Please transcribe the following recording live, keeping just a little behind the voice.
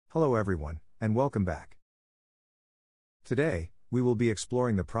Hello everyone, and welcome back. Today, we will be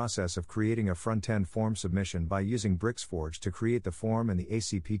exploring the process of creating a front-end form submission by using Bricksforge to create the form and the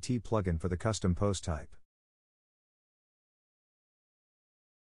ACPT plugin for the custom post type.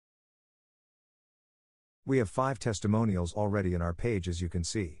 We have 5 testimonials already in our page, as you can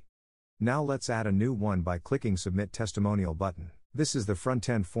see. Now let's add a new one by clicking Submit Testimonial button. This is the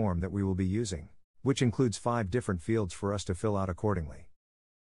front-end form that we will be using, which includes 5 different fields for us to fill out accordingly.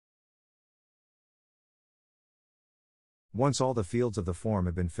 Once all the fields of the form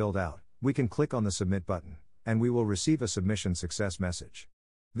have been filled out, we can click on the Submit button, and we will receive a submission success message.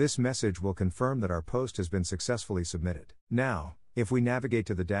 This message will confirm that our post has been successfully submitted. Now, if we navigate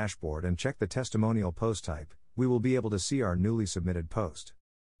to the dashboard and check the testimonial post type, we will be able to see our newly submitted post.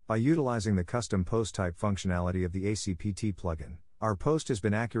 By utilizing the custom post type functionality of the ACPT plugin, our post has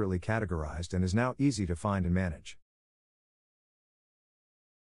been accurately categorized and is now easy to find and manage.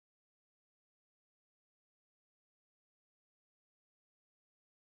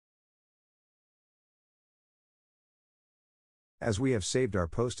 As we have saved our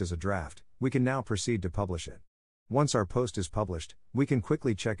post as a draft, we can now proceed to publish it. Once our post is published, we can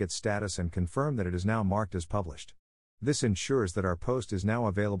quickly check its status and confirm that it is now marked as published. This ensures that our post is now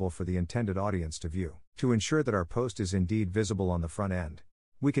available for the intended audience to view. To ensure that our post is indeed visible on the front end,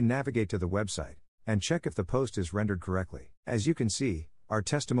 we can navigate to the website and check if the post is rendered correctly. As you can see, our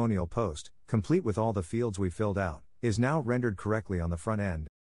testimonial post, complete with all the fields we filled out, is now rendered correctly on the front end.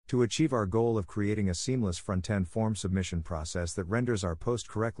 To achieve our goal of creating a seamless front-end form submission process that renders our post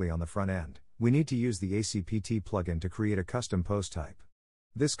correctly on the front end, we need to use the ACPT plugin to create a custom post type.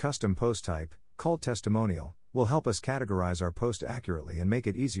 This custom post type, called testimonial, will help us categorize our post accurately and make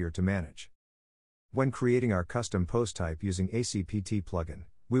it easier to manage. When creating our custom post type using ACPT plugin,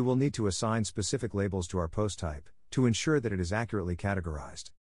 we will need to assign specific labels to our post type to ensure that it is accurately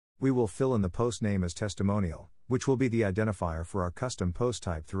categorized. We will fill in the post name as testimonial, which will be the identifier for our custom post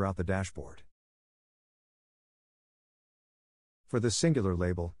type throughout the dashboard. For the singular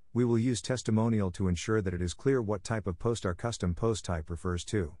label, we will use testimonial to ensure that it is clear what type of post our custom post type refers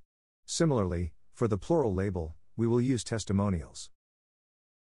to. Similarly, for the plural label, we will use testimonials.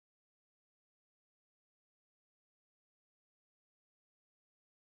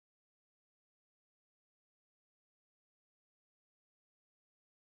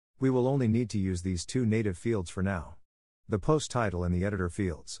 We will only need to use these 2 native fields for now: the post title and the editor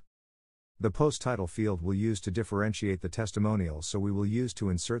fields. The post title field we'll use to differentiate the testimonials, so we will use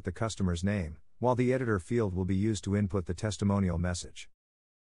to insert the customer's name, while the editor field will be used to input the testimonial message.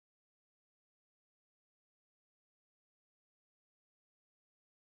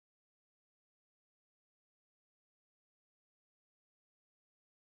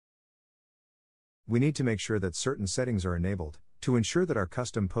 We need to make sure that certain settings are enabled to ensure that our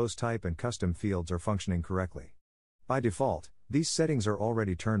custom post type and custom fields are functioning correctly. By default, these settings are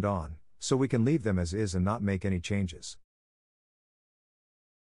already turned on, so we can leave them as is and not make any changes.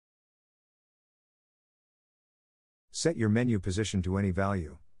 Set your menu position to any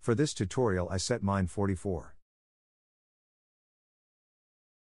value. For this tutorial I set mine 44.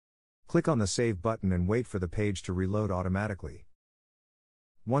 Click on the Save button and wait for the page to reload automatically.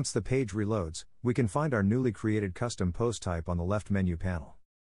 Once the page reloads, we can find our newly created custom post type on the left menu panel.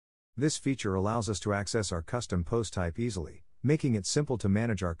 This feature allows us to access our custom post type easily, making it simple to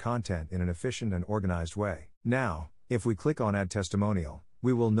manage our content in an efficient and organized way. Now, if we click on Add Testimonial,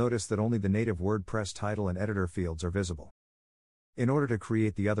 we will notice that only the native WordPress title and editor fields are visible. In order to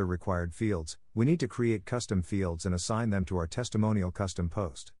create the other required fields, we need to create custom fields and assign them to our testimonial custom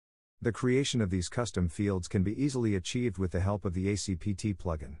post. The creation of these custom fields can be easily achieved with the help of the ACPT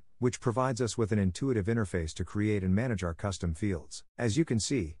plugin, which provides us with an intuitive interface to create and manage our custom fields. As you can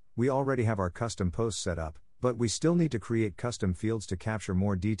see, we already have our custom posts set up, but we still need to create custom fields to capture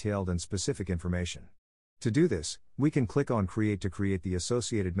more detailed and specific information. To do this, we can click on Create to create the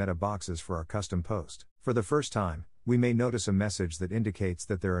associated meta boxes for our custom post. For the first time, we may notice a message that indicates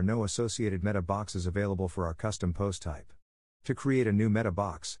that there are no associated meta boxes available for our custom post type. To create a new meta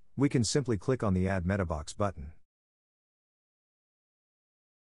box, we can simply click on the Add Meta Box button.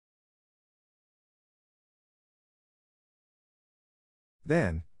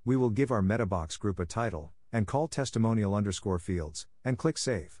 Then, we will give our meta box group a title, and call testimonial_fields, and click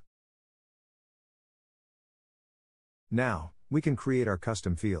Save. Now, we can create our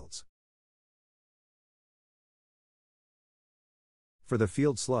custom fields. For the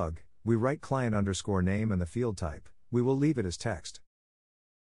field slug, we write client_name and the field type. We will leave it as text.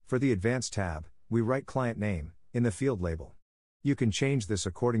 For the Advanced tab, we write client name in the field label. You can change this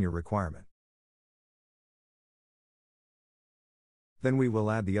according to your requirement. Then we will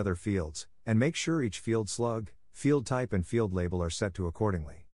add the other fields, and make sure each field slug, field type and field label are set to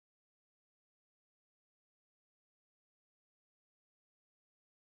accordingly.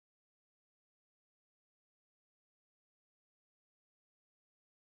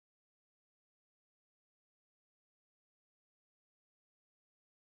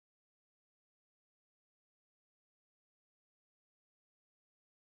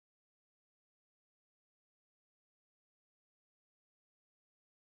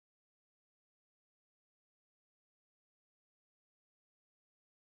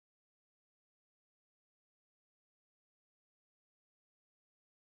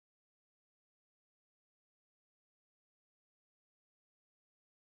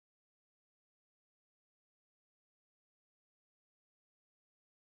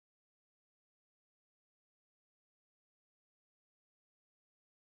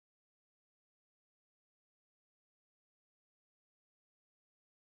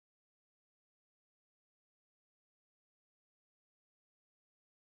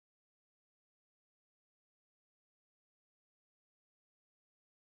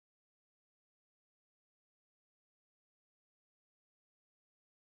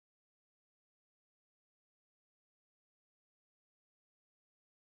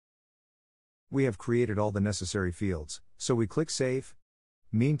 We have created all the necessary fields, so we click Save.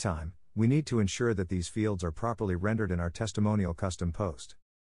 Meantime, we need to ensure that these fields are properly rendered in our testimonial custom post.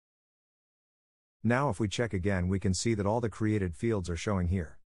 Now if we check again, we can see that all the created fields are showing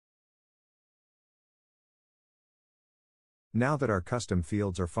here. Now that our custom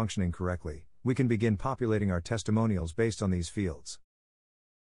fields are functioning correctly, we can begin populating our testimonials based on these fields.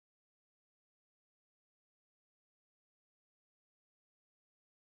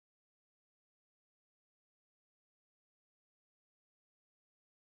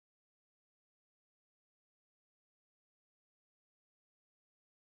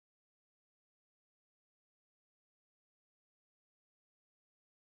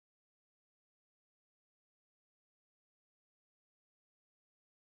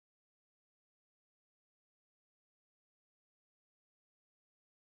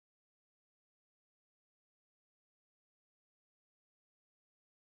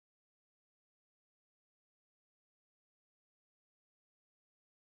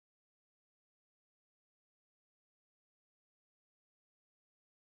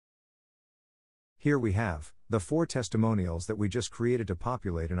 Here we have the 4 testimonials that we just created to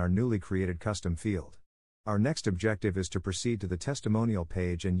populate in our newly created custom field. Our next objective is to proceed to the testimonial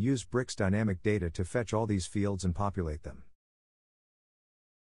page and use Bricks dynamic data to fetch all these fields and populate them.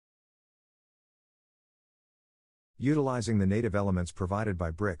 Utilizing the native elements provided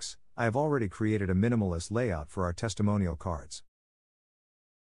by Bricks, I have already created a minimalist layout for our testimonial cards.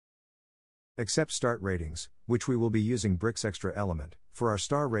 Except start ratings, which we will be using Bricks extra element for our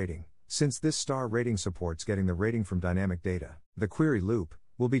star rating. Since this star rating supports getting the rating from dynamic data, the query loop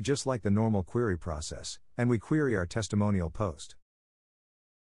will be just like the normal query process, and we query our testimonial post.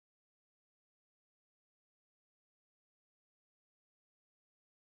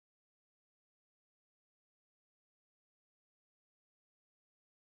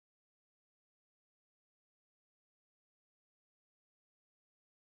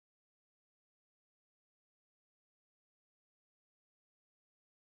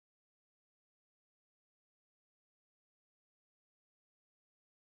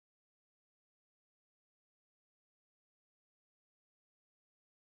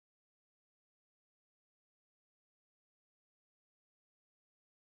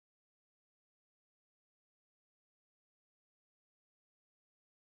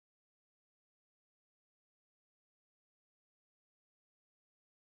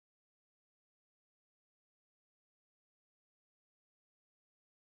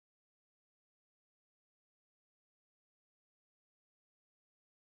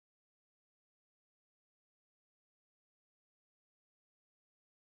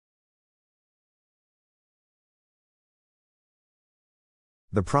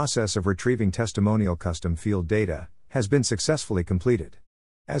 The process of retrieving testimonial custom field data has been successfully completed.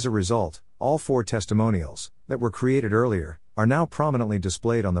 As a result, all 4 testimonials that were created earlier are now prominently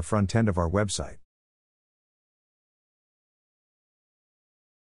displayed on the front end of our website.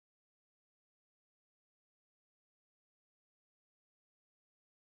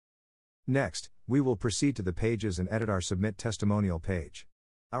 Next, we will proceed to the pages and edit our Submit Testimonial page.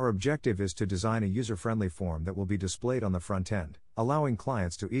 Our objective is to design a user-friendly form that will be displayed on the front end, allowing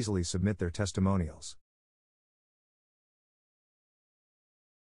clients to easily submit their testimonials.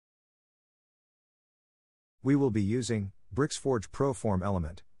 We will be using Bricksforge Pro Form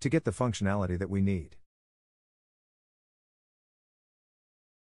element to get the functionality that we need.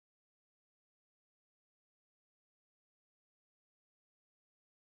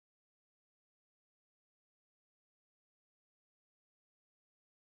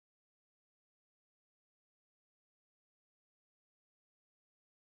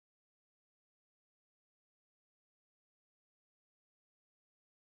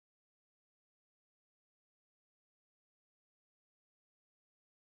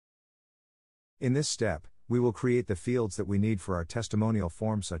 In this step, we will create the fields that we need for our testimonial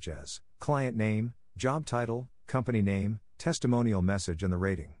form, such as client name, job title, company name, testimonial message, and the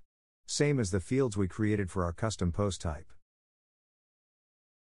rating. Same as the fields we created for our custom post type.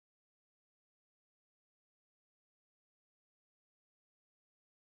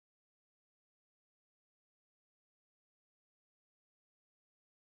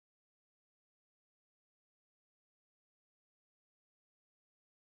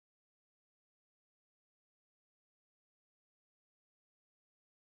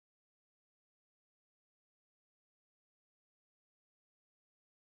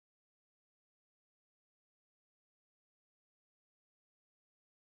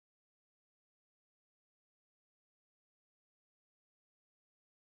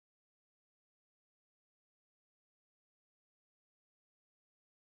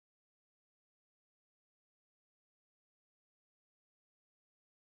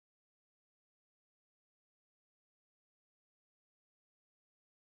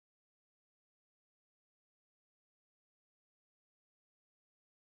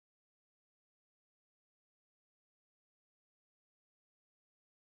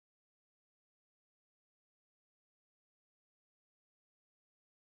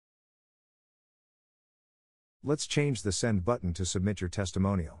 Let's change the Send button to submit your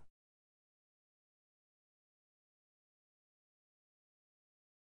testimonial.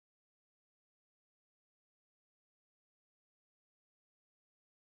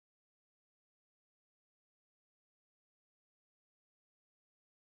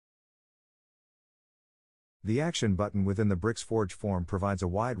 The Action button within the Bricksforge form provides a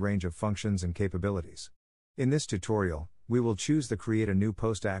wide range of functions and capabilities. In this tutorial, we will choose the Create a New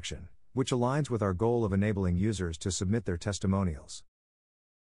Post action, which aligns with our goal of enabling users to submit their testimonials.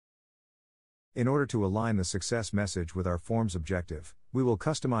 In order to align the success message with our form's objective, we will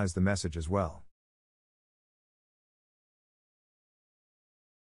customize the message as well.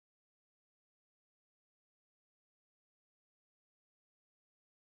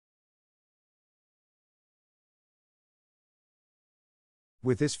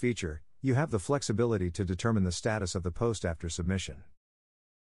 With this feature, you have the flexibility to determine the status of the post after submission.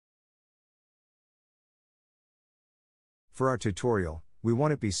 For our tutorial, we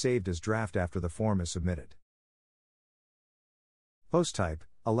want it be saved as draft after the form is submitted. Post type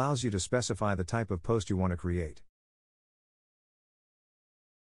allows you to specify the type of post you want to create.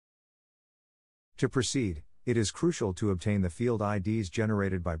 To proceed, it is crucial to obtain the field IDs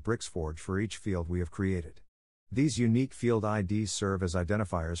generated by Bricksforge for each field we have created. These unique field IDs serve as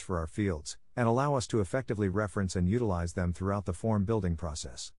identifiers for our fields, and allow us to effectively reference and utilize them throughout the form building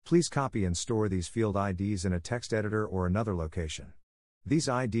process. Please copy and store these field IDs in a text editor or another location. These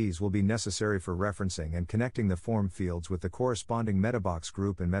IDs will be necessary for referencing and connecting the form fields with the corresponding metabox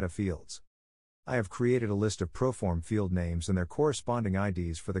group and meta fields. I have created a list of proform field names and their corresponding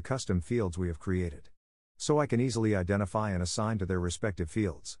IDs for the custom fields we have created, so I can easily identify and assign to their respective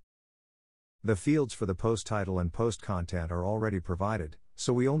fields. The fields for the post title and post content are already provided,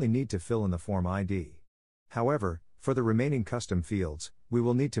 so we only need to fill in the form ID. However, for the remaining custom fields, we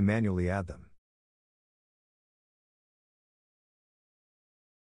will need to manually add them.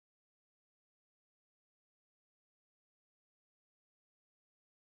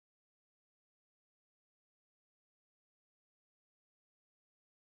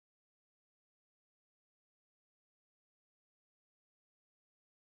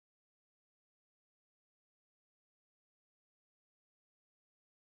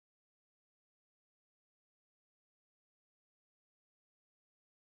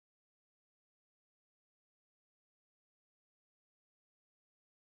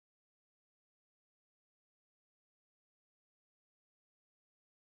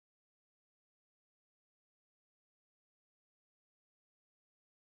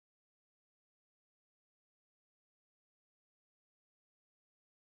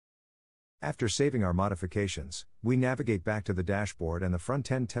 After saving our modifications, we navigate back to the dashboard and the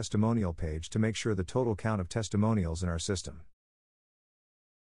front-end testimonial page to make sure the total count of testimonials in our system.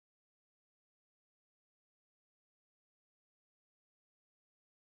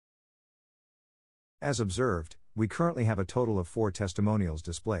 As observed, we currently have a total of 4 testimonials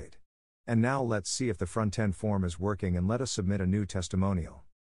displayed. And now let's see if the front-end form is working, and let us submit a new testimonial.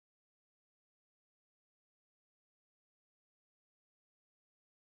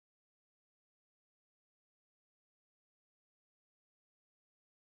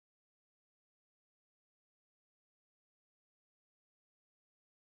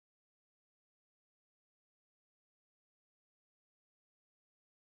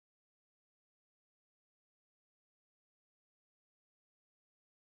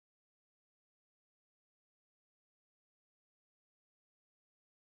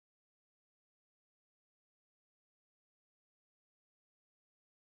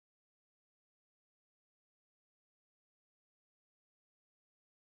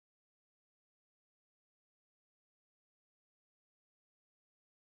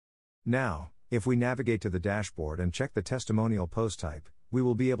 Now, if we navigate to the dashboard and check the testimonial post type, we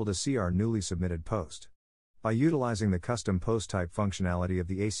will be able to see our newly submitted post. By utilizing the custom post type functionality of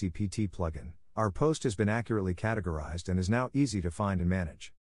the ACPT plugin, our post has been accurately categorized and is now easy to find and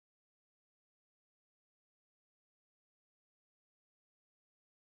manage.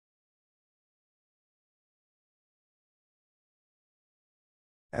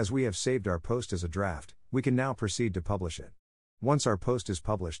 As we have saved our post as a draft, we can now proceed to publish it. Once our post is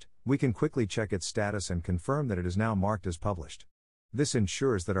published, we can quickly check its status and confirm that it is now marked as published. This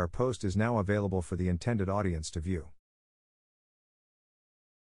ensures that our post is now available for the intended audience to view.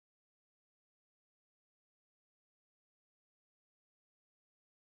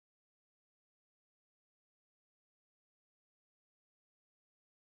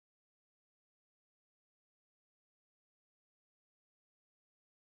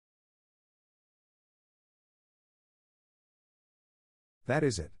 That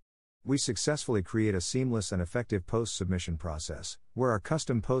is it. We successfully create a seamless and effective post submission process, where our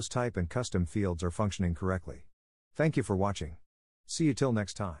custom post type and custom fields are functioning correctly. Thank you for watching. See you till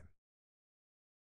next time.